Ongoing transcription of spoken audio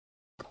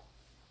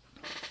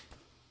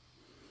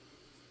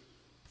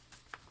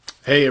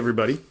Hey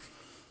everybody,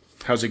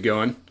 how's it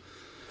going?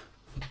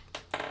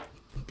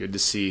 Good to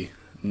see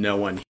no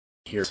one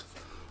here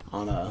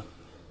on a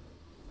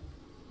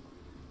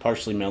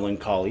partially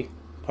melancholy,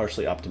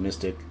 partially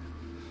optimistic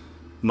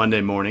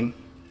Monday morning.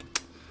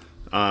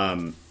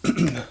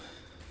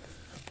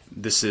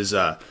 This is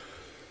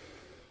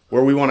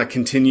where we want to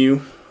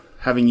continue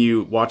having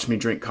you watch me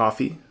drink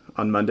coffee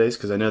on Mondays,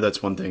 because I know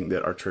that's one thing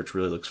that our church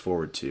really looks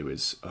forward to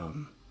is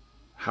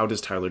how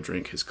does Tyler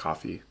drink his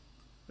coffee?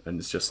 And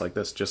it's just like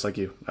this, just like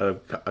you, out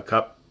of a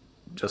cup,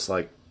 just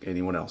like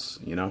anyone else,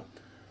 you know?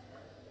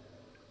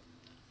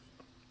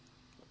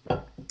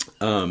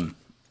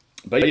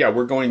 But yeah,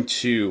 we're going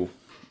to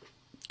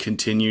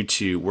continue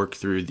to work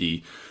through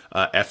the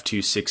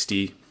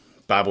F260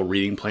 Bible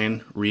Reading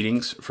Plan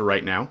readings for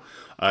right now.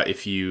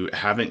 If you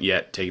haven't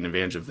yet taken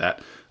advantage of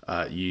that,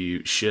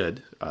 you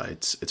should.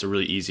 It's a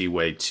really easy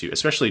way to,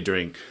 especially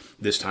during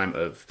this time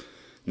of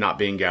not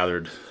being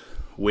gathered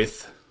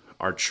with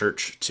our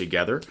church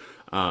together.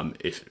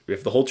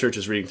 If the whole church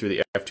is reading through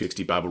the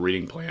F260 Bible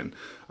Reading Plan,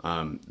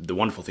 the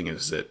wonderful thing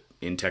is that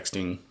in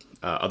texting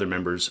other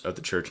members of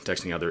the church, and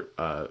texting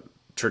other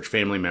church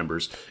family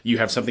members, you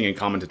have something in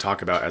common to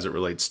talk about as it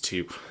relates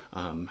to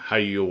how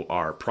you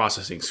are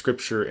processing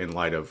Scripture in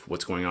light of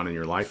what's going on in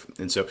your life.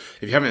 And so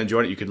if you haven't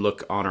enjoyed it, you could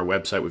look on our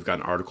website. We've got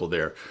an article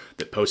there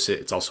that posts it.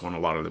 It's also on a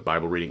lot of the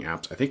Bible reading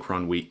apps. I think we're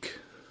on week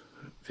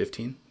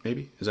 15,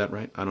 maybe? Is that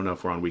right? I don't know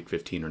if we're on week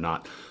 15 or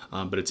not.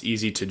 But it's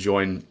easy to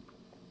join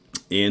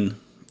in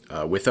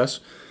with us.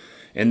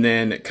 And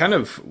then kind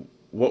of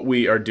what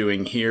we are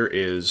doing here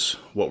is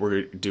what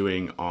we're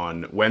doing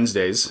on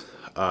Wednesdays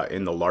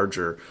in the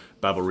larger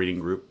Bible reading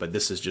group, but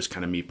this is just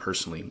kind of me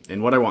personally.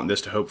 And what I want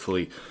this to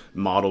hopefully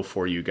model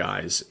for you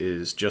guys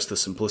is just the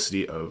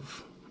simplicity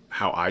of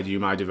how I do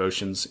my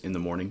devotions in the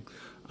morning.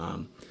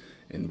 And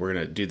we're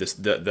going to do this,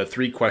 the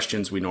three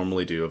questions we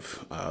normally do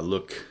of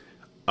look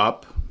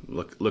up,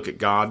 look at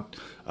God,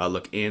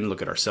 look in,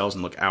 look at ourselves,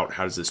 and look out.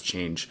 How does this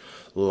change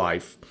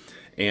life?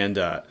 And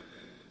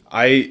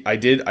I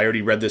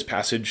already read this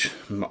passage.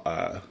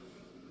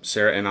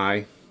 Sarah and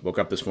I woke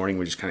up this morning.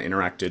 We just kind of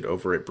interacted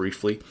over it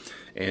briefly.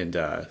 And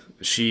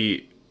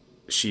she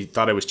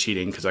thought I was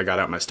cheating because I got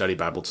out my study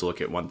Bible to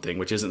look at one thing,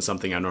 which isn't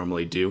something I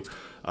normally do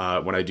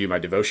when I do my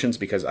devotions,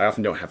 because I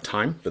often don't have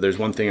time. But there's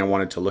one thing I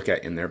wanted to look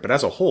at in there. But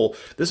as a whole,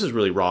 this is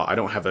really raw.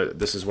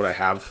 This is what I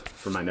have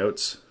for my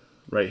notes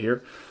right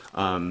here.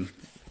 And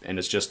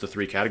it's just the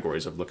three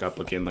categories of look up,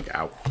 look in, look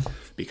out.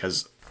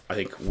 Because I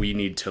think we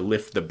need to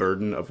lift the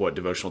burden of what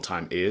devotional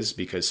time is,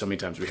 because so many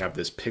times we have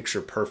this picture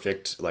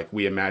perfect, like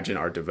we imagine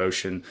our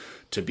devotion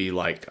to be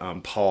like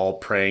Paul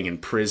praying in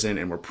prison,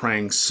 and we're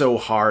praying so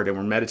hard and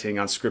we're meditating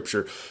on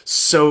Scripture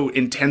so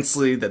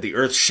intensely that the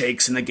earth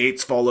shakes and the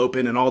gates fall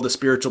open and all the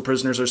spiritual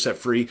prisoners are set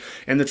free.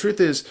 And the truth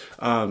is,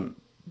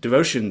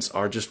 devotions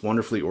are just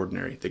wonderfully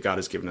ordinary that God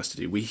has given us to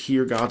do. We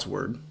hear God's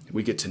word.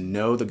 We get to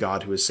know the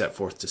God who is set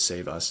forth to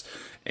save us.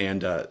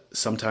 And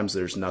sometimes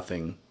there's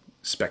nothing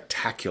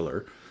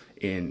spectacular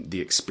in the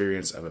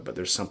experience of it, but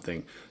there's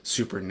something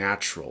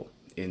supernatural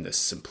in the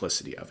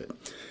simplicity of it.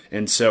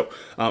 And so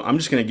I'm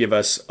just going to give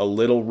us a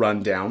little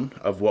rundown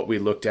of what we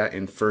looked at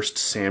in 1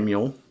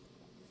 Samuel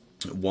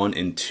 1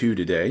 and 2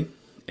 today,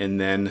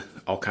 and then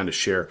I'll kind of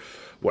share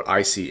what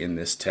I see in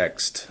this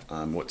text,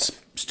 what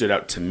stood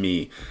out to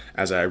me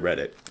as I read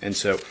it. And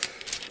so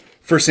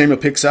 1 Samuel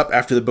picks up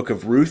after the book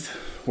of Ruth.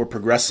 We're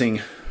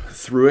progressing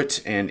through it,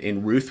 and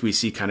in Ruth we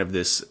see kind of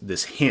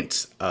this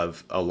hint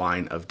of a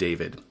line of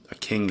David, a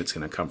king that's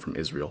going to come from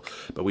Israel,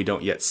 but we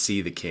don't yet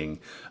see the king.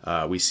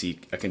 We see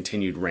a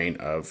continued reign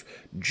of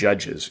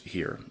judges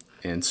here.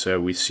 And so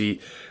we see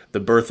the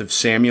birth of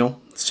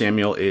Samuel.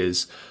 Samuel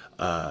is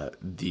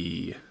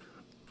the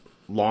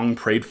long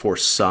prayed for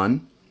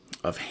son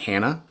of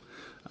Hannah.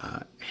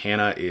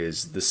 Hannah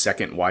is the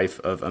second wife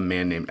of a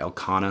man named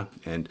Elkanah,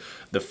 and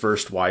the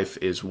first wife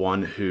is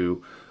one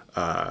who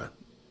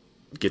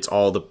gets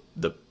all the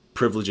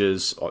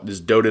privileges,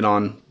 is doted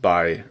on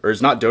by, or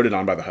is not doted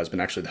on by the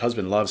husband. Actually, the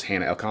husband loves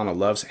Hannah. Elkanah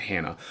loves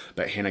Hannah,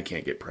 but Hannah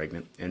can't get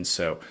pregnant. And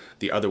so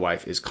the other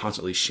wife is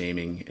constantly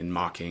shaming and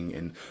mocking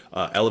and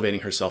elevating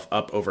herself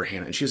up over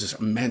Hannah. And she has this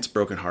immense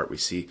broken heart we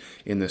see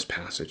in this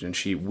passage. And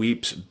she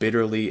weeps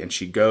bitterly, and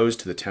she goes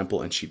to the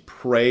temple and she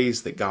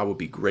prays that God would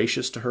be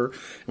gracious to her.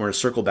 And we're going to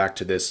circle back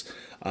to this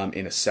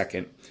in a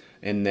second.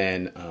 And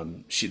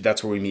then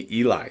that's where we meet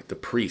Eli, the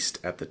priest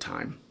at the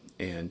time.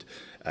 And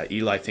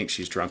Eli thinks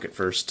she's drunk at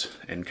first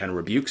and kind of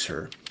rebukes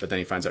her, but then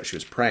he finds out she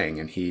was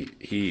praying, and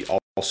he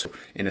also,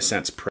 in a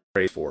sense,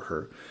 prays for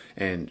her.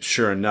 And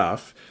sure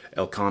enough,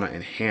 Elkanah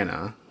and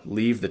Hannah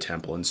leave the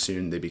temple, and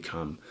soon they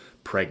become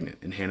pregnant.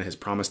 And Hannah has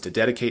promised to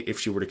dedicate, if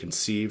she were to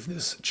conceive,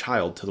 this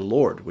child to the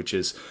Lord, which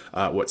is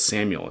what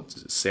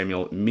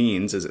Samuel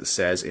means, as it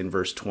says in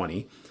verse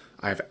 20,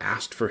 I have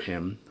asked for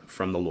him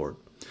from the Lord.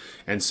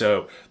 And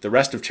so the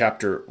rest of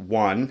chapter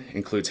 1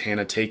 includes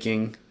Hannah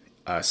taking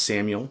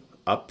Samuel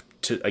up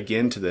to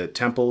the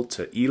temple,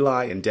 to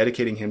Eli, and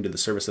dedicating him to the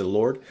service of the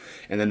Lord.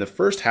 And then the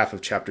first half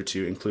of chapter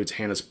 2 includes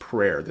Hannah's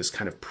prayer, this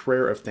kind of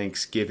prayer of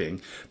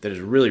thanksgiving that is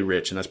really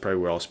rich, and that's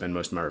probably where I'll spend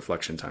most of my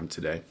reflection time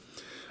today,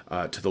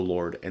 to the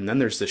Lord. And then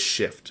there's this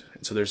shift.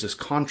 And so there's this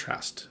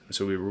contrast. And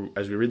so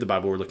as we read the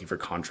Bible, we're looking for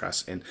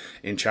contrast. And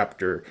in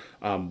chapter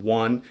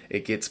 1,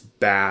 it gets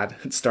bad.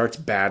 It starts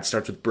bad,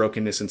 starts with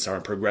brokenness and sorrow,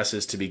 and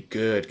progresses to be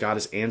good. God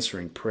is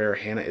answering prayer.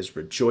 Hannah is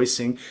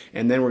rejoicing.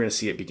 And then we're going to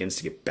see it begins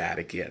to get bad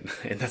again.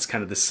 And that's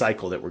kind of the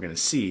cycle that we're going to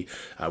see.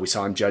 We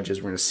saw in Judges.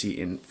 We're going to see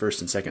in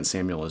 1st and 2nd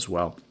Samuel as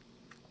well.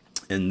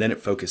 And then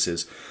it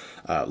focuses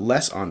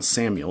less on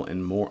Samuel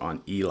and more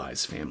on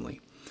Eli's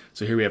family.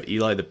 So here we have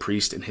Eli the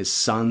priest, and his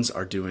sons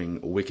are doing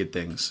wicked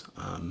things.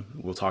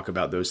 We'll talk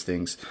about those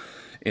things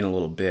in a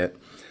little bit.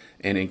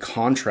 And in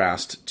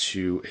contrast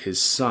to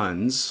his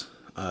sons,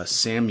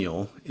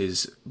 Samuel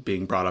is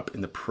being brought up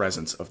in the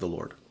presence of the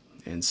Lord.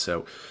 And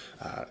so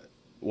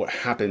what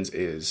happens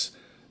is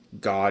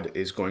God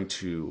is going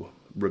to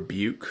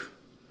rebuke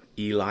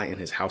Eli and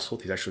his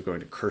household. He's actually going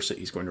to curse it.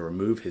 He's going to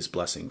remove his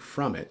blessing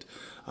from it.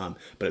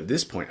 But at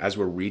this point, as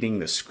we're reading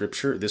the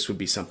scripture, this would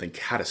be something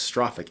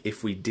catastrophic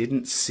if we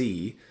didn't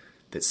see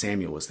that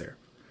Samuel was there.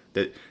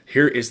 That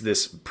here is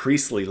this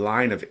priestly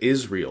line of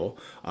Israel,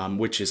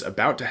 which is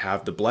about to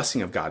have the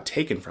blessing of God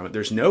taken from it.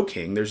 There's no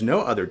king. There's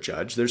no other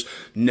judge. There's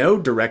no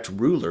direct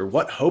ruler.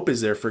 What hope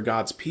is there for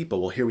God's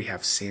people? Well, here we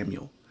have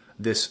Samuel,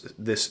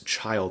 this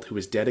child who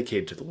is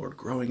dedicated to the Lord,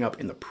 growing up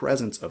in the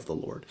presence of the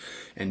Lord.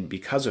 And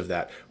because of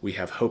that, we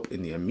have hope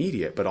in the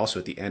immediate, but also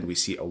at the end, we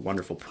see a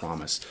wonderful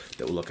promise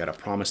that we'll look at, a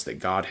promise that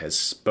God has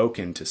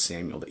spoken to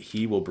Samuel, that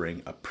he will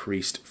bring a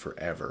priest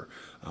forever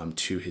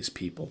to his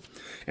people.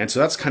 And so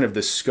that's kind of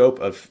the scope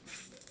of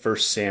 1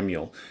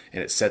 Samuel,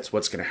 and it sets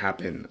what's going to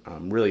happen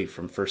really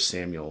from 1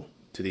 Samuel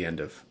to the end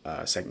of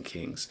 2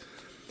 Kings.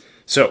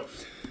 So,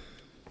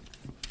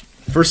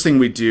 first thing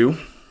we do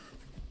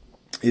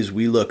is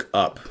we look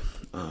up.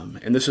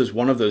 And this is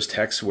one of those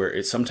texts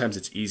where sometimes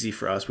it's easy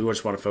for us. We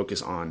just want to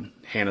focus on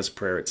Hannah's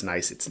prayer. It's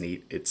nice, it's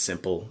neat, it's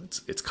simple,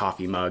 it's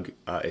coffee mug,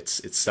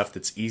 it's stuff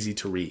that's easy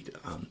to read.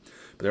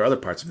 But there are other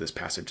parts of this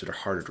passage that are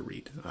harder to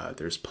read.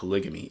 There's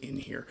polygamy in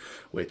here,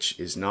 which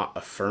is not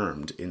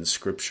affirmed in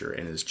Scripture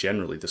and is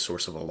generally the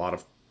source of a lot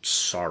of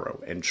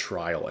sorrow and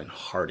trial and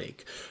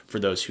heartache for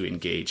those who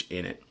engage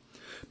in it.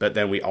 But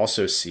then we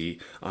also see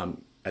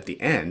at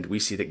the end, we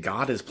see that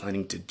God is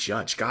planning to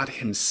judge. God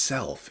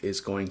himself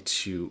is going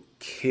to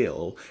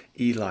kill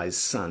Eli's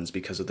sons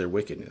because of their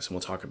wickedness, and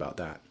we'll talk about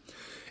that.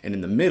 And in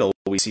the middle,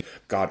 we see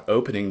God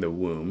opening the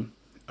womb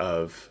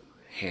of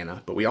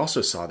Hannah, but we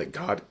also saw that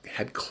God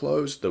had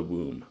closed the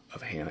womb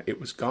of Hannah.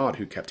 It was God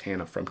who kept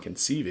Hannah from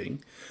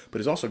conceiving, but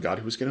it's also God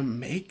who was going to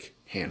make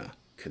Hannah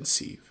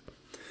conceive.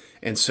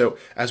 And so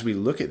as we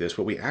look at this,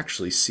 what we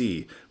actually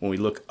see when we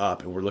look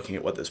up and we're looking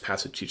at what this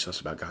passage teaches us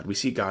about God, we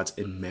see God's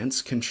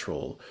immense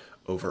control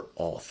over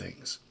all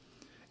things.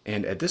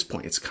 And at this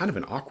point, it's kind of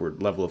an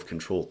awkward level of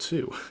control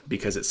too,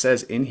 because it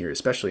says in here,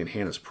 especially in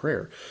Hannah's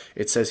prayer,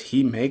 it says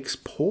he makes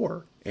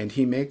poor and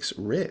he makes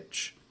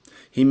rich.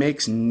 He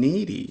makes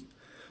needy.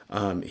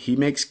 He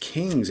makes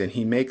kings and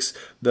he makes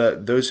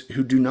those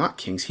who do not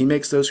kings. He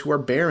makes those who are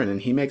barren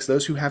and he makes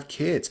those who have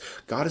kids.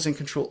 God is in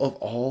control of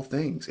all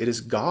things. It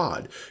is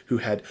God who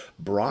had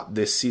brought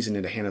this season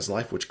into Hannah's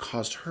life, which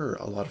caused her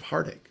a lot of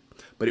heartache.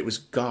 But it was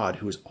God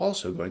who was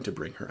also going to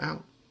bring her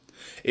out.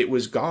 It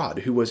was God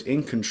who was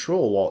in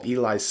control while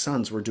Eli's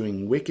sons were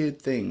doing wicked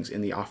things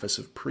in the office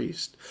of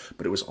priest.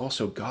 But it was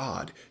also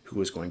God who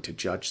was going to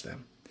judge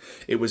them.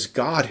 It was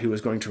God who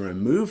was going to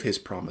remove his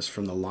promise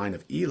from the line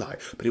of Eli,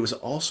 but it was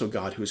also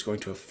God who was going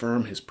to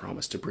affirm his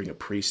promise to bring a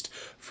priest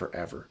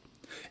forever.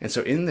 And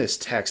so in this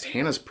text,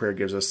 Hannah's prayer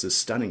gives us this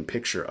stunning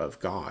picture of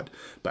God,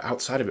 but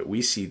outside of it,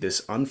 we see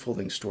this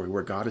unfolding story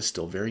where God is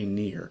still very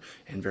near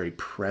and very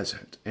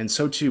present. And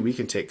so too, we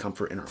can take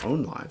comfort in our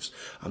own lives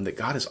that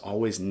God is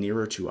always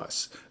nearer to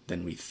us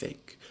than we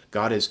think.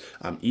 God is,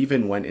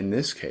 even when in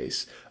this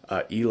case,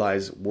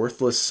 Eli's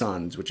worthless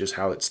sons, which is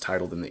how it's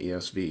titled in the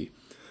ESV,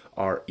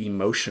 are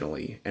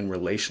emotionally and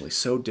relationally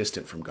so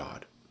distant from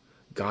God,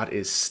 God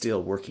is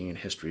still working in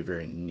history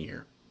very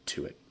near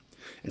to it.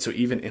 And so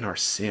even in our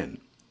sin,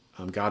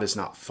 God is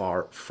not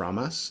far from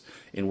us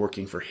in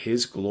working for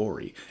his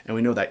glory. And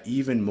we know that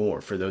even more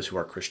for those who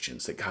are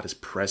Christians, that God is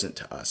present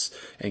to us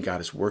and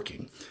God is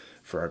working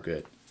for our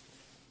good.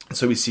 And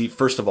so we see,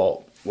 first of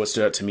all, what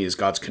stood out to me is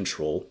God's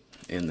control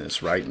in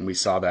this, right? And we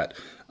saw that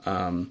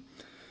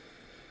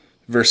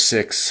verse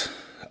 6,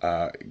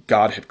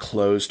 God had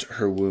closed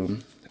her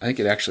womb. I think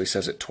it actually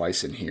says it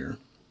twice in here.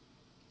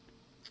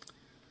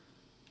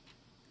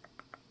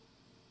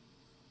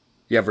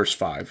 Yeah, verse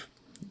 5.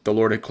 The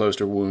Lord had closed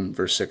her womb.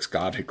 Verse 6,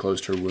 God had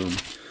closed her womb.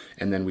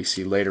 And then we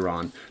see later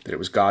on that it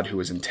was God who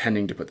was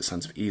intending to put the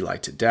sons of Eli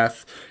to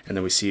death. And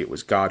then we see it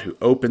was God who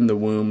opened the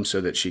womb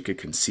so that she could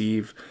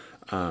conceive.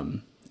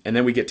 And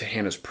then we get to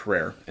Hannah's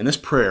prayer. And this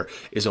prayer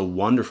is a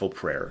wonderful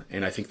prayer.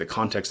 And I think the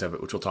context of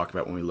it, which we'll talk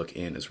about when we look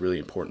in, is really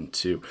important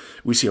too.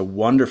 We see a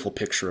wonderful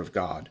picture of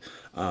God.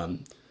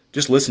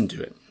 Just listen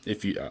to it.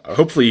 if you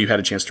hopefully you had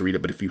a chance to read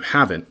it, but if you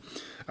haven't,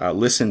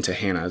 listen to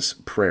Hannah's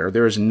prayer.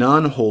 There is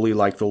none holy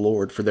like the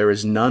Lord, for there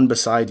is none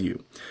beside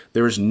you.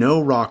 There is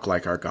no rock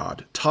like our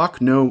God.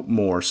 Talk no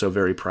more so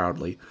very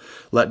proudly.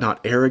 Let not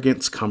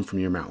arrogance come from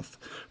your mouth,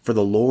 for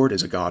the Lord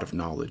is a God of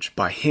knowledge.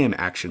 By him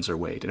actions are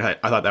weighed. And I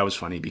thought that was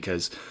funny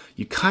because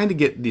you kind of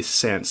get the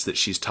sense that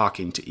she's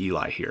talking to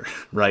Eli here,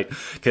 right?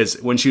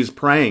 Because when she was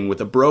praying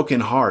with a broken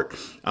heart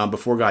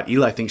before God,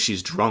 Eli thinks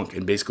she's drunk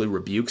and basically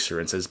rebukes her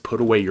and says,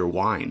 put away your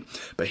wine.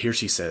 But here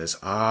she says,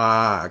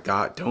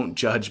 God, don't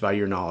judge by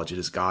your knowledge. It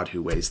is God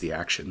who weighs the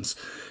actions.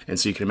 And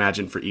so you can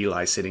imagine for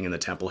Eli sitting in the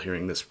temple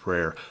hearing this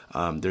prayer,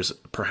 there's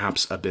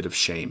perhaps a bit of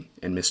shame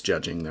and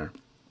misjudging there.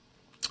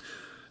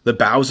 The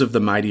bows of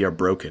the mighty are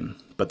broken,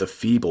 but the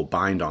feeble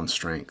bind on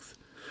strength.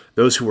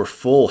 Those who are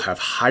full have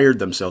hired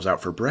themselves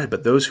out for bread,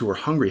 but those who are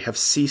hungry have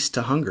ceased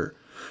to hunger.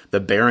 The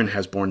barren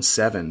has borne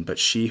 7, but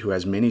she who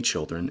has many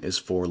children is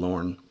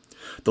forlorn.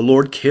 The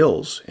Lord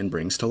kills and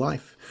brings to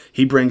life.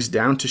 He brings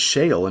down to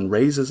Sheol and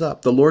raises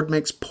up. The Lord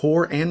makes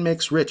poor and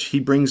makes rich. He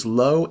brings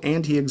low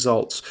and he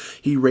exalts.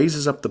 He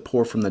raises up the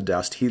poor from the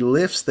dust. He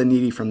lifts the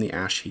needy from the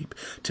ash heap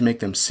to make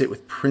them sit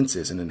with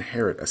princes and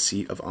inherit a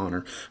seat of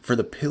honor. For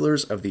the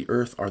pillars of the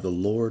earth are the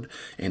Lord,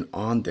 and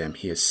on them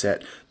he has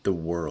set the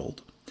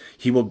world.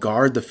 He will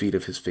guard the feet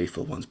of his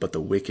faithful ones, but the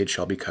wicked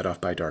shall be cut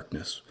off by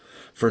darkness.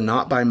 For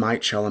not by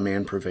might shall a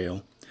man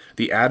prevail.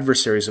 The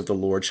adversaries of the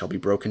Lord shall be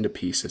broken to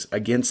pieces.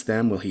 Against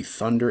them will he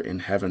thunder in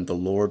heaven. The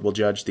Lord will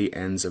judge the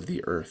ends of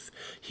the earth.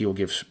 He will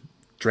give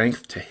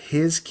strength to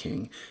his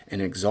king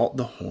and exalt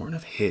the horn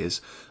of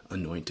his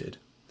anointed.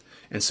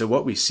 And so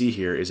what we see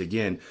here is,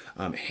 again,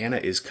 Hannah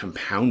is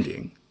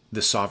compounding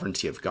the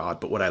sovereignty of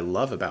God. But what I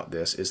love about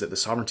this is that the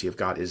sovereignty of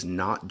God is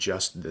not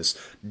just this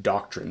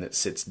doctrine that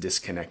sits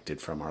disconnected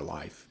from our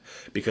life.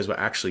 Because what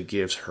actually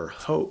gives her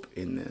hope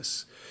in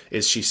this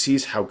is she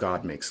sees how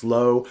God makes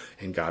low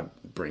and God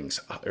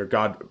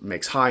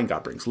makes high and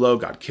God brings low,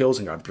 God kills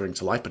and God brings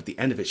to life. But at the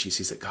end of it, she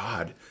sees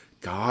that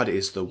God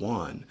is the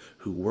one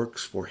who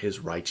works for his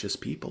righteous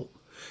people.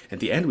 At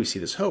the end, we see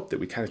this hope that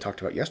we kind of talked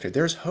about yesterday.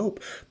 There's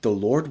hope. The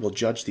Lord will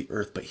judge the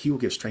earth, but he will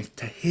give strength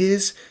to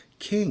his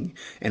king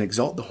and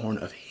exalt the horn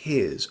of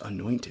his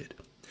anointed.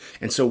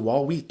 And so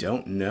while we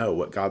don't know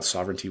what God's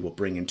sovereignty will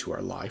bring into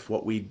our life,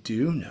 what we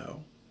do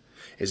know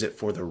is that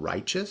for the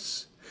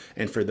righteous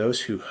and for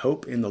those who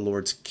hope in the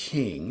Lord's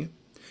king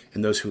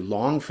and those who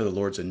long for the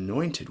Lord's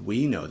anointed,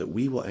 we know that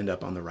we will end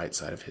up on the right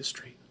side of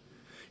history.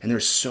 And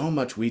there's so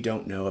much we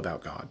don't know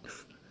about God.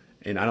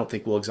 And I don't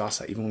think we'll exhaust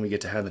that even when we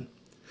get to heaven.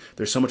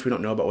 There's so much we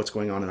don't know about what's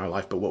going on in our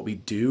life, but what we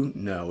do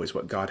know is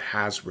what God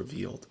has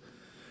revealed,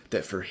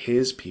 that for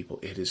his people,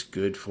 it is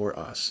good for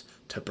us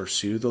to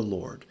pursue the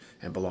Lord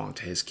and belong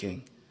to his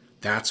king.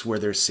 That's where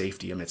there's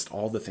safety amidst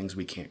all the things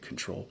we can't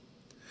control.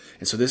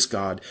 And so this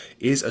God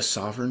is a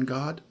sovereign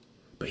God,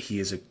 but he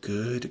is a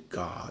good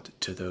God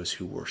to those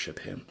who worship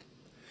him.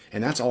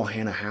 And that's all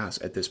Hannah has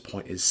at this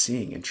point, is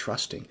seeing and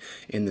trusting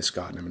in this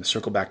God. And I'm going to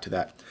circle back to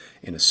that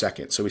in a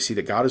second. So we see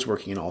that God is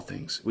working in all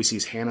things. We see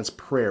Hannah's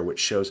prayer, which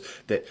shows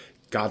that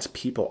God's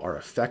people are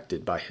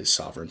affected by his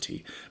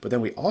sovereignty. But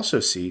then we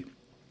also see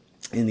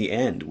in the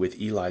end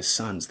with Eli's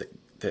sons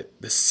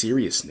that the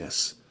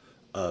seriousness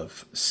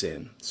of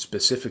sin.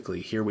 Specifically,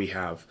 here we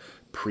have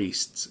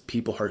priests,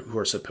 people who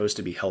are supposed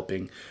to be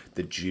helping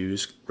the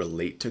Jews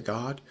relate to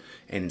God,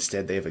 and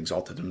instead they have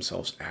exalted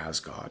themselves as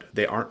God.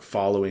 They aren't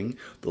following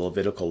the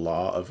Levitical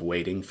law of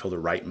waiting for the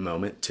right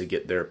moment to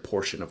get their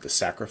portion of the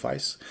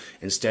sacrifice.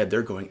 Instead,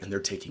 they're going and they're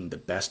taking the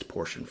best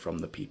portion from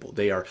the people.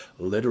 They are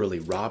literally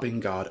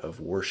robbing God of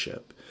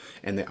worship,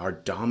 and they are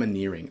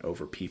domineering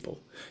over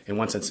people. In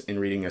one sense, in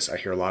reading this, I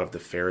hear a lot of the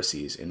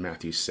Pharisees in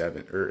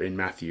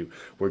Matthew,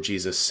 where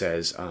Jesus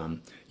says,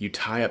 you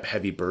tie up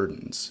heavy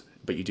burdens,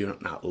 but you do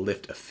not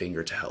lift a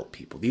finger to help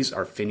people. These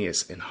are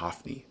Phinehas and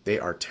Hophni. They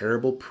are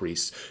terrible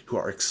priests who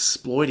are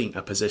exploiting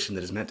a position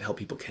that is meant to help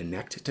people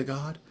connect to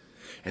God,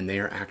 and they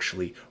are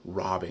actually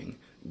robbing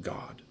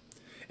God.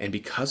 And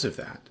because of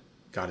that,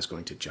 God is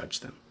going to judge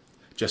them.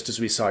 Just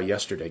as we saw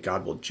yesterday,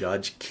 God will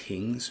judge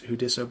kings who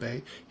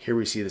disobey. Here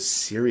we see the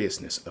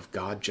seriousness of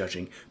God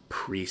judging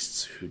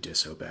priests who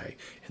disobey.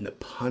 And the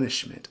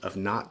punishment of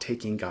not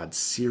taking God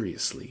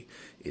seriously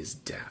is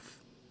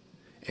death.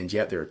 And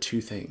yet there are two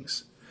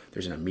things.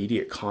 There's an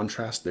immediate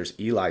contrast. There's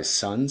Eli's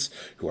sons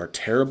who are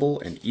terrible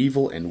and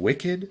evil and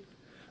wicked.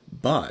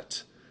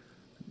 But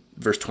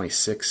verse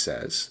 26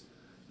 says,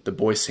 the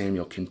boy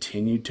Samuel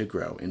continued to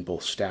grow in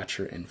both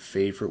stature and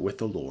favor with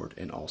the Lord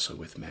and also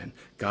with men.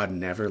 God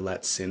never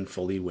let sin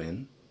fully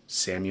win.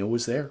 Samuel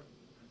was there.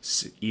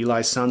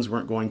 Eli's sons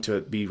weren't going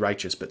to be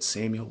righteous, but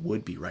Samuel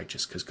would be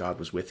righteous because God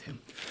was with him.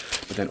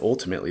 But then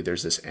ultimately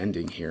there's this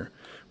ending here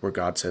where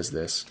God says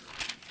this.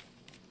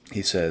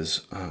 He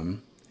says,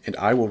 and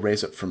I will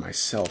raise up for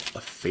myself a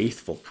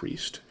faithful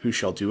priest who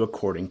shall do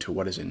according to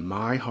what is in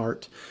my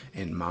heart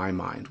and my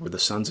mind. Where the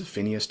sons of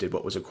Phinehas did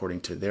what was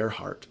according to their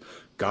heart,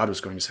 God was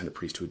going to send a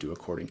priest who would do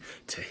according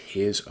to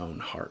his own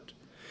heart.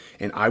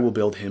 And I will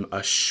build him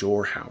a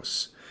sure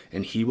house,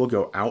 and he will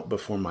go out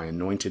before my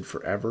anointed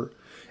forever,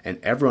 And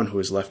everyone who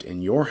is left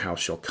in your house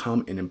shall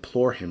come and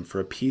implore him for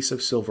a piece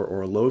of silver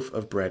or a loaf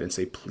of bread and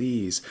say,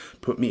 please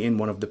put me in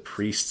one of the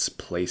priest's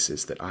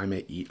places that I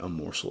may eat a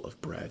morsel of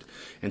bread.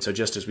 And so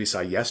just as we saw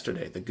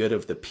yesterday, the good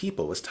of the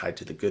people is tied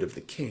to the good of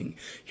the king.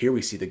 Here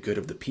we see the good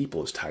of the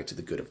people is tied to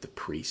the good of the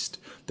priest.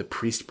 The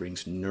priest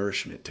brings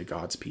nourishment to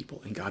God's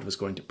people, and God was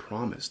going to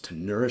promise to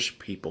nourish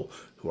people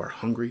who are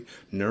hungry,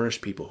 nourish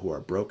people who are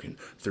broken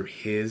through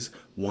his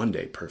one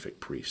day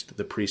perfect priest.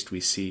 The priest we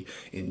see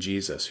in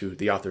Jesus, who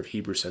the author of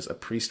Hebrews says, a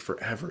priest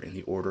forever in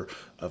the order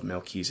of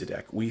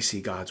Melchizedek. We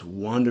see God's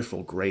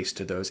wonderful grace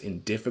to those in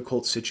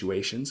difficult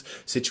situations,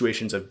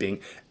 situations of being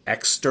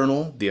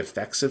external, the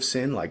effects of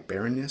sin like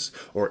barrenness,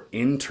 or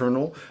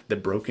internal, the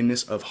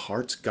brokenness of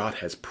hearts. God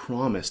has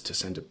promised to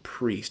send a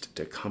priest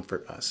to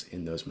comfort us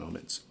in those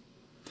moments.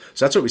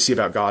 So that's what we see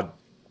about God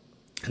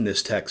in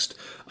this text.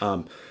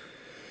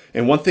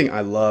 And one thing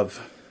I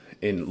love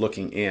in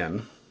looking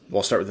in, well,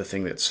 I'll start with the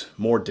thing that's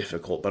more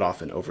difficult but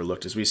often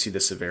overlooked, is we see the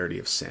severity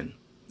of sin.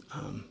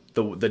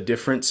 The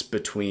difference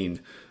between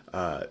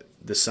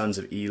the sons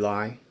of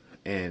Eli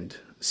and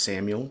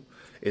Samuel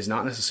is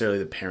not necessarily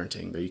the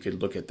parenting, but you could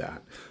look at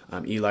that.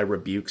 Eli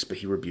rebukes, but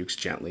he rebukes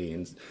gently,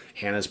 and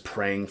Hannah's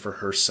praying for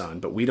her son,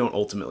 but we don't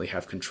ultimately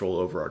have control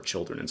over our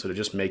children. And so to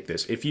just make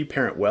this, if you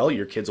parent well,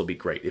 your kids will be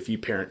great. If you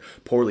parent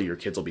poorly, your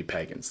kids will be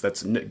pagans.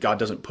 God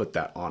doesn't put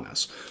that on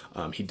us.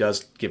 He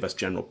does give us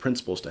general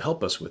principles to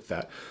help us with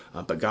that,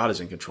 but God is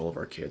in control of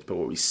our kids. But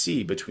what we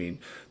see between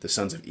the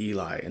sons of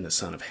Eli and the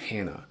son of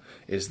Hannah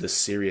is the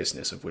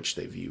seriousness of which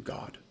they view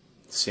God.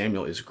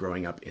 Samuel is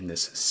growing up in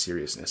this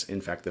seriousness.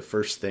 In fact, the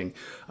first thing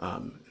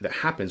that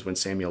happens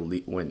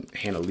when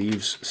Hannah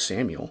leaves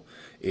Samuel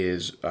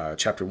is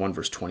chapter 1,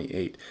 verse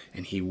 28,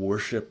 and he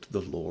worshiped the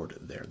Lord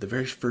there. The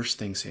very first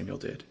thing Samuel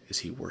did is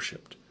he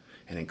worshiped.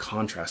 And in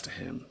contrast to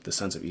him, the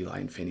sons of Eli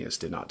and Phinehas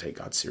did not take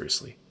God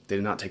seriously. They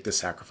did not take the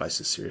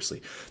sacrifices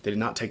seriously. They did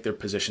not take their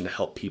position to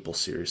help people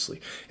seriously.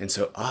 And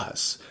so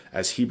us,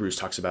 as Hebrews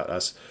talks about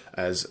us,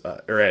 as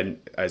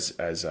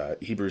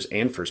Hebrews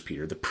and 1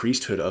 Peter, the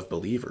priesthood of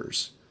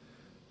believers,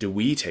 do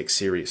we take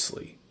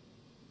seriously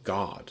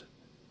God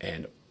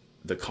and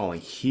the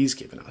calling he's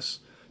given us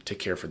to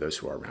care for those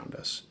who are around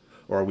us?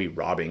 Or are we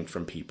robbing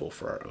from people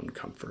for our own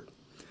comfort?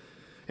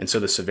 And so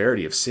the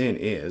severity of sin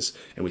is,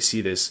 and we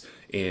see this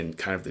in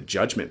kind of the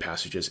judgment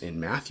passages in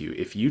Matthew,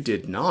 if you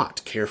did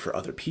not care for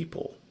other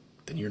people,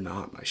 then you're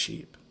not my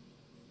sheep.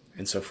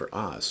 And so for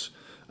us,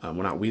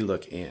 when we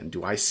look in,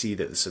 do I see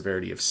that the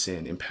severity of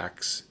sin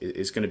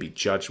is going to be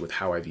judged with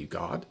how I view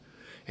God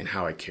and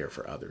how I care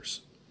for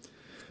others?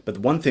 But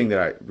the one thing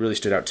that really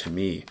stood out to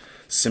me,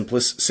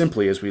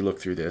 simply as we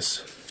look through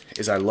this,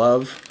 is I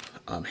love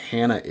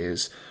Hannah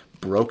is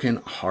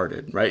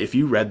brokenhearted, right? If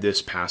you read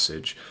this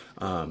passage,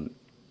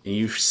 and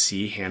you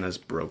see Hannah's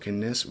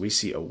brokenness, we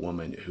see a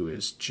woman who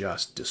is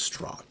just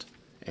distraught.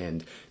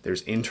 And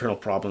there's internal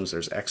problems,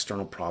 there's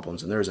external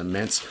problems, and there's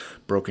immense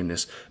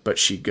brokenness. But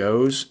she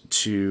goes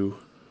to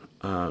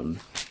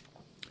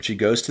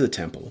the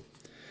temple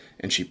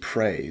and she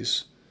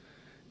prays.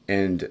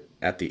 And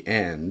at the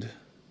end,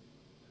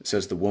 it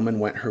says, the woman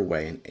went her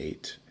way and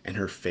ate, and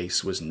her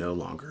face was no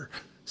longer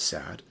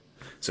sad.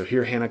 So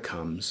here Hannah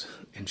comes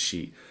and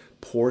she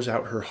pours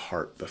out her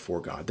heart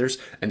before God. There's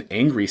an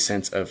angry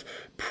sense of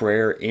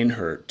prayer in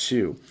her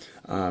too.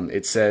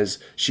 It says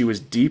she was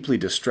deeply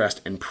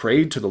distressed and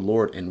prayed to the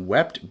Lord and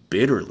wept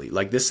bitterly.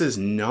 Like, this is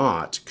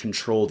not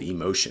controlled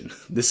emotion.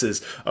 This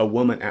is a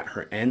woman at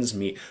her ends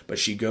meet, but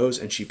she goes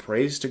and she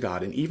prays to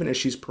God. And even as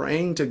she's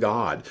praying to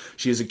God,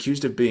 she is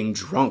accused of being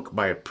drunk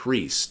by a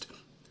priest.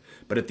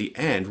 But at the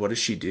end, what does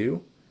she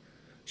do?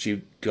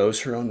 She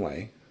goes her own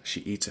way.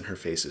 She eats and her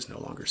face is no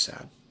longer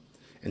sad.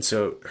 And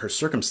so her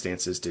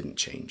circumstances didn't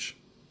change.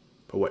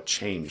 But what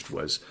changed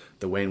was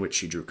the way in which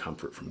she drew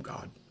comfort from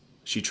God.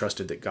 She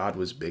trusted that God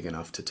was big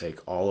enough to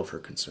take all of her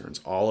concerns,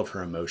 all of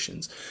her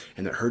emotions,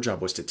 and that her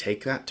job was to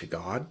take that to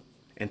God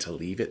and to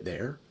leave it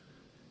there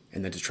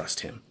and then to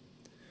trust him.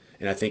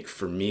 And I think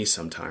for me,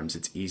 sometimes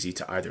it's easy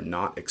to either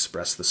not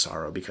express the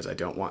sorrow because I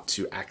don't want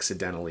to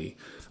accidentally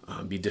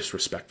be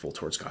disrespectful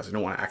towards God. I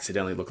don't want to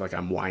accidentally look like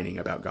I'm whining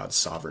about God's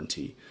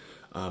sovereignty.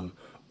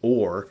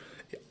 Or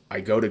I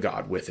go to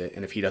God with it,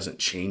 and if he doesn't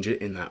change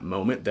it in that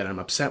moment, then I'm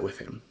upset with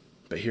him.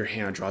 But here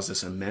Hannah draws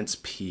this immense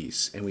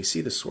peace, and we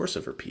see the source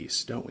of her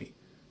peace, don't we?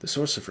 The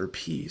source of her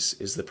peace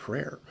is the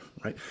prayer,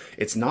 right?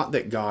 It's not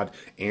that God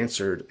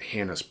answered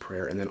Hannah's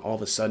prayer and then all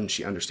of a sudden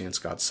she understands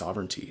God's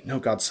sovereignty. No,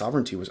 God's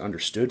sovereignty was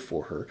understood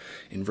for her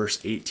in verse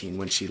 18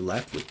 when she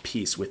left with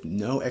peace, with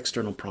no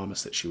external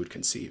promise that she would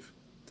conceive.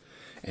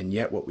 And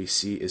yet what we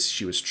see is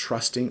she was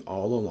trusting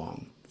all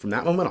along. From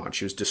that moment on,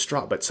 she was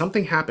distraught, but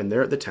something happened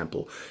there at the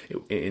temple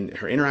in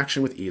her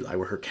interaction with Eli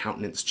where her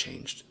countenance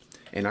changed.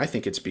 And I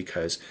think it's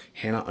because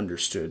Hannah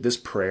understood this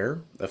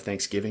prayer of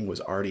thanksgiving was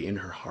already in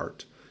her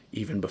heart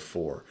even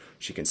before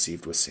she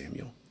conceived with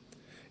Samuel.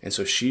 And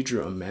so she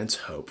drew immense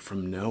hope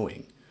from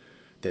knowing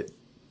that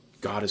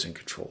God is in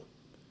control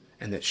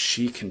and that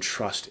she can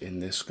trust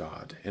in this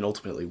God. And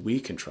ultimately we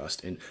can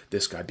trust in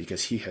this God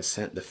because he has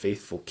sent the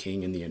faithful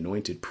king and the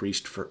anointed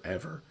priest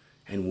forever.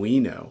 And we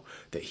know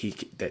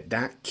that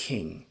that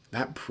king,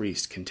 that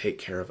priest can take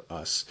care of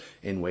us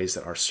in ways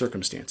that our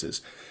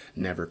circumstances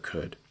never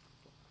could.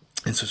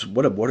 And so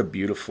what a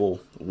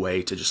beautiful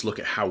way to just look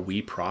at how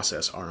we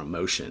process our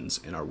emotions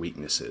and our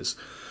weaknesses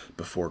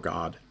before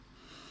God.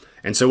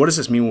 And so what does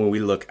this mean when we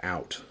look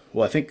out?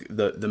 Well, I think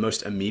the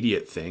most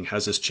immediate thing, how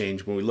does this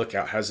change when we look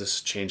out? How does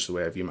this change the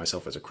way I view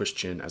myself as a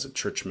Christian, as a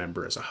church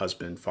member, as a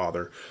husband,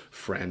 father,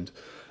 friend?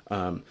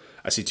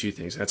 I see two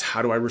things. That's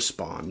how do I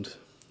respond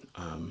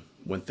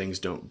when things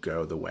don't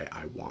go the way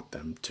I want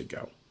them to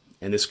go?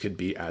 And this could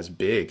be as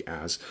big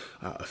as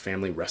a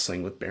family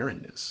wrestling with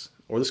barrenness.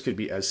 Or this could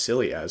be as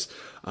silly as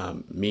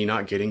me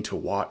not getting to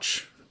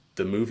watch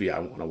the movie I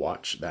want to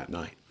watch that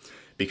night.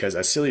 Because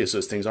as silly as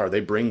those things are, they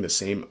bring the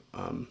same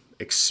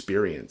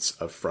experience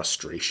of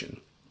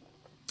frustration.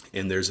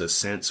 And there's a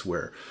sense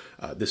where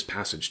this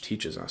passage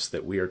teaches us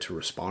that we are to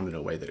respond in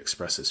a way that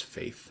expresses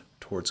faith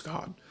towards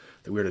God,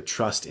 that we are to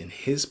trust in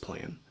his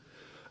plan.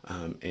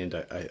 And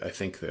I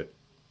think that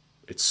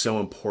it's so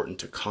important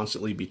to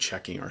constantly be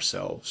checking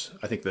ourselves.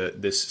 I think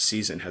that this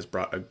season has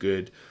brought a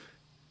good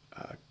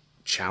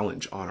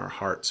challenge on our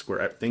hearts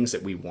where things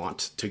that we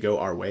want to go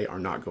our way are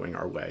not going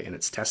our way, and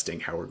it's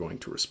testing how we're going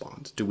to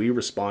respond. Do we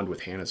respond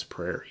with Hannah's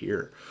prayer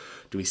here?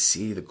 Do we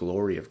see the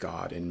glory of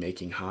God in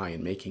making high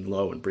and making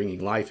low and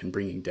bringing life and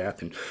bringing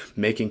death and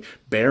making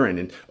barren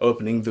and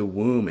opening the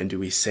womb? And do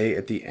we say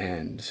at the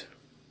end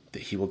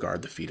that he will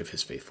guard the feet of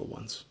his faithful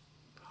ones?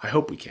 I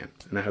hope we can,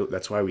 and I hope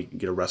that's why we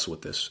get to wrestle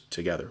with this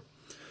together.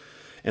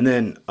 And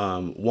then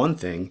one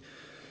thing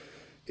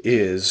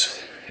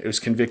is, it was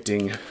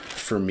convicting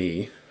for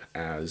me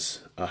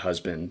as a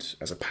husband,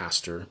 as a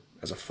pastor,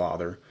 as a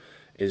father,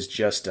 is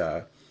just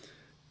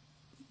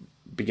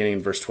beginning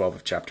in verse 12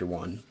 of chapter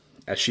 1.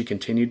 As she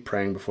continued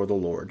praying before the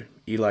Lord,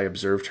 Eli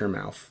observed her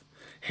mouth.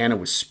 Hannah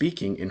was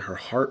speaking in her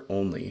heart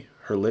only,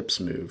 her lips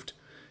moved,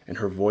 and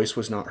her voice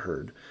was not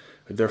heard.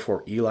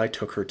 Therefore Eli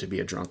took her to be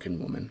a drunken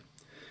woman.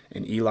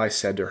 And Eli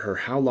said to her,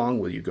 "How long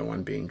will you go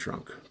on being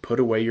drunk? Put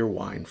away your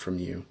wine from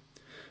you."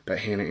 But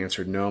Hannah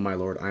answered, "No, my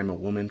lord, I am a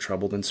woman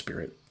troubled in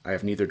spirit. I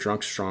have neither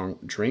drunk strong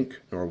drink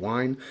nor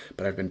wine,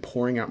 but I have been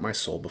pouring out my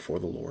soul before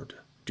the Lord.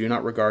 Do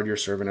not regard your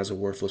servant as a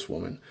worthless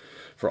woman,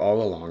 for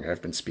all along I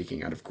have been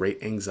speaking out of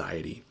great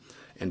anxiety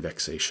and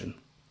vexation."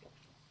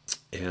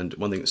 And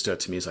one thing that stood out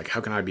to me is like,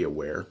 how can I be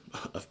aware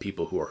of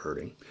people who are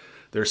hurting?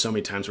 There are so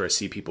many times where I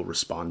see people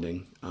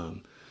responding,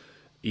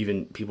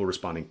 even people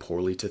responding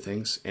poorly to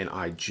things, and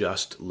I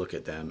just look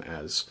at them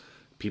as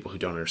people who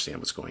don't understand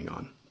what's going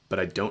on. But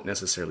I don't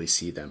necessarily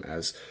see them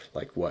as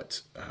like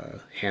what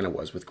Hannah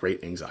was, with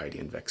great anxiety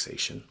and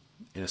vexation.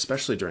 And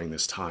especially during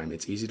this time,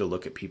 it's easy to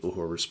look at people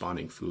who are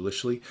responding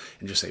foolishly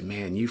and just say,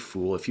 "Man, you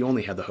fool, if you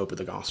only had the hope of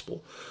the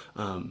gospel."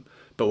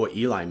 But what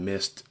Eli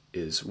missed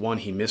is, one,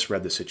 he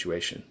misread the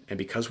situation. And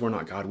because we're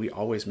not God, we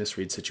always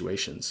misread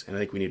situations. And I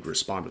think we need to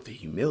respond with the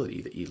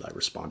humility that Eli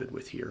responded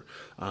with here.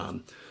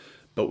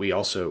 But we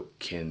also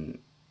can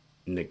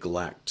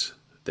neglect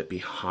that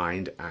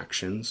behind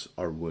actions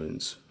are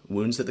wounds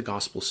that the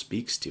gospel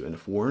speaks to. And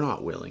if we're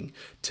not willing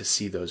to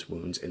see those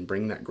wounds and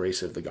bring that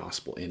grace of the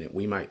gospel in it,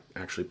 we might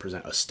actually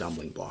present a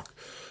stumbling block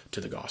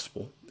to the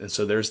gospel. And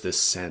so there's this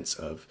sense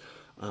of,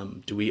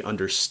 do we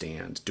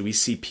understand? Do we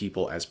see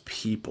people as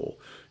people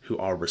who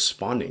are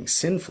responding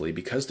sinfully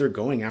because they're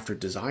going after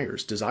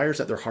desires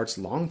that their hearts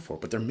long for,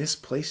 but they're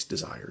misplaced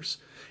desires,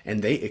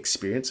 and they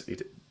experience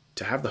it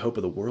to have the hope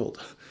of the world?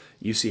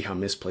 You see how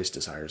misplaced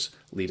desires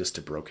lead us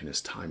to brokenness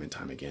time and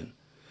time again.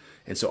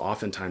 And so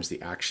oftentimes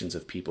the actions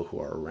of people who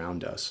are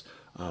around us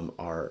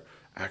are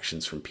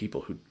actions from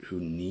people who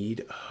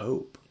need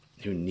hope,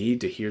 who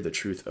need to hear the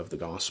truth of the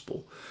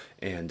gospel.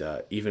 And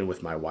even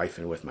with my wife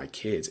and with my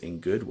kids, in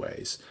good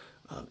ways,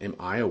 am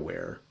I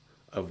aware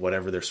of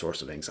whatever their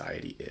source of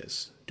anxiety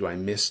is? Do I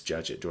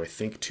misjudge it? Do I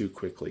think too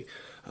quickly?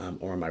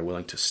 Or am I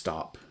willing to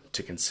stop,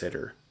 to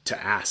consider, to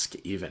ask,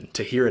 even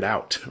to hear it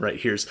out? Right?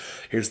 Here's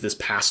this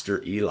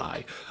pastor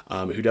Eli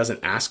who doesn't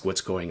ask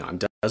what's going on,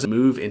 doesn't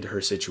move into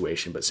her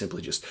situation, but simply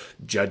just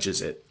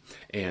judges it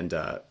and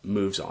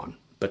moves on.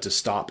 But to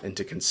stop and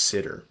to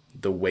consider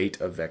the weight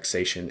of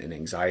vexation and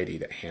anxiety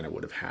that Hannah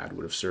would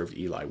have served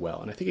Eli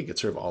well. And I think it could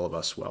serve all of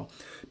us well,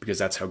 because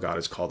that's how God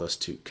has called us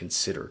to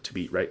consider, to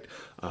be right,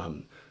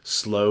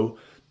 slow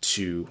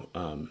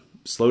to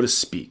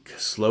speak,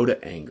 slow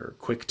to anger,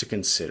 quick to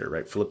consider,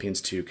 right?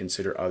 Philippians 2,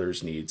 consider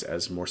others' needs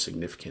as more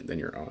significant than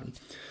your own.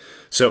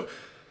 So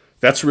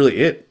that's really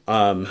it.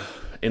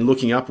 In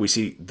looking up, we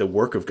see the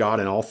work of God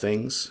in all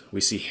things.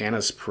 We see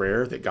Hannah's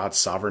prayer that God's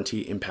sovereignty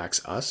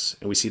impacts us.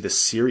 And we see the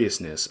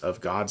seriousness of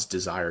God's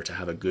desire to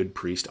have a good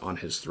priest on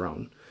his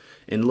throne.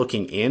 In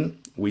looking in,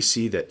 we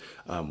see that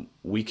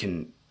we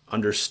can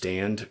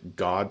understand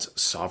God's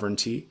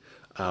sovereignty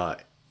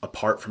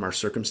apart from our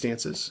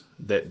circumstances,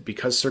 that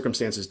because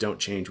circumstances don't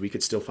change, we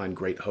could still find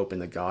great hope in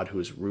the God who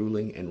is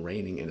ruling and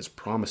reigning and has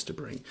promised to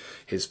bring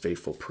his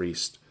faithful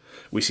priest.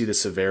 We see the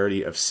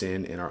severity of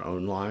sin in our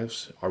own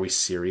lives. Are we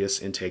serious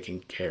in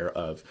taking care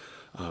of,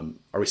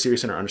 are we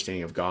serious in our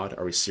understanding of God?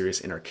 Are we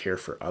serious in our care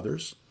for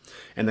others?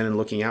 And then in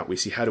looking out, we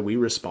see how do we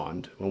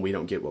respond when we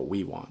don't get what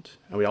we want?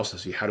 And we also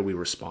see how do we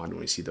respond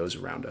when we see those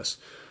around us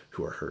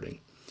who are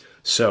hurting.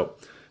 So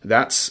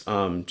that's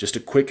just a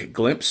quick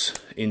glimpse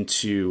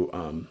into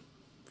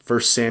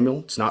 1 Samuel.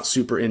 It's not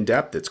super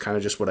in-depth. It's kind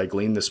of just what I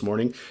gleaned this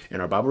morning in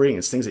our Bible reading.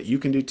 It's things that you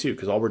can do too,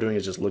 because all we're doing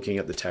is just looking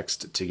at the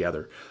text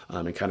together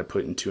and kind of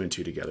putting two and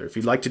two together. If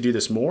you'd like to do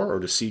this more or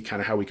to see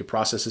kind of how we could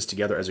process this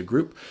together as a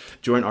group,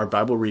 join our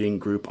Bible reading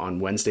group on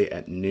Wednesday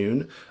at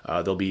noon.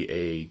 There'll be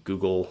a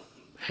Google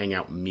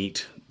Hangout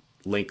Meet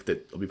link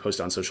that will be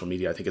posted on social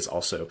media. I think it's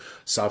also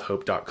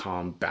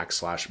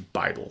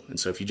southhope.com/Bible. And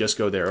so if you just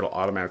go there, it'll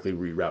automatically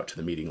reroute to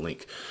the meeting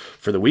link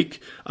for the week.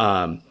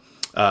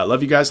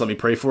 Love you guys. Let me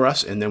pray for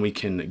us, and then we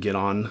can get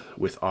on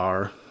with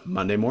our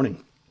Monday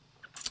morning.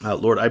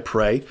 Lord, I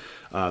pray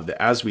that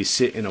as we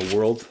sit in a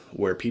world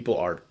where people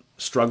are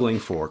struggling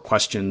for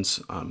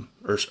questions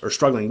or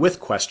struggling with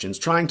questions,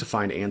 trying to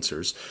find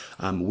answers,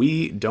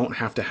 we don't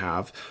have to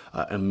have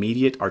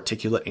immediate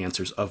articulate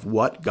answers of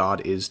what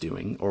God is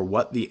doing or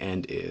what the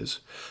end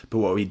is. But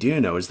what we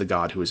do know is the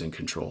God who is in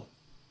control.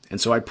 And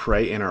so I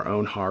pray in our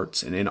own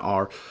hearts and in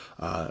our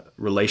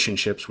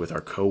relationships with our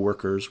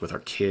coworkers, with our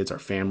kids, our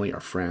family, our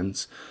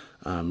friends,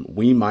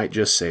 we might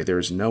just say, there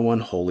is no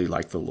one holy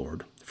like the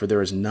Lord, for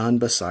there is none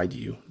beside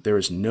you. There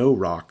is no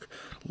rock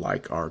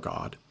like our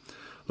God.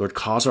 Lord,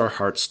 cause our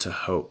hearts to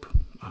hope,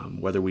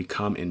 whether we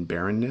come in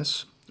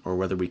barrenness or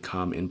whether we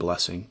come in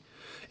blessing,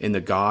 in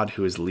the God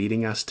who is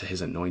leading us to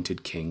his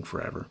anointed King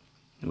forever.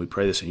 And we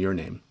pray this in your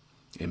name.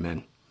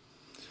 Amen.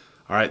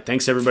 All right.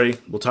 Thanks, everybody.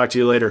 We'll talk to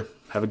you later.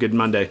 Have a good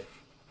Monday.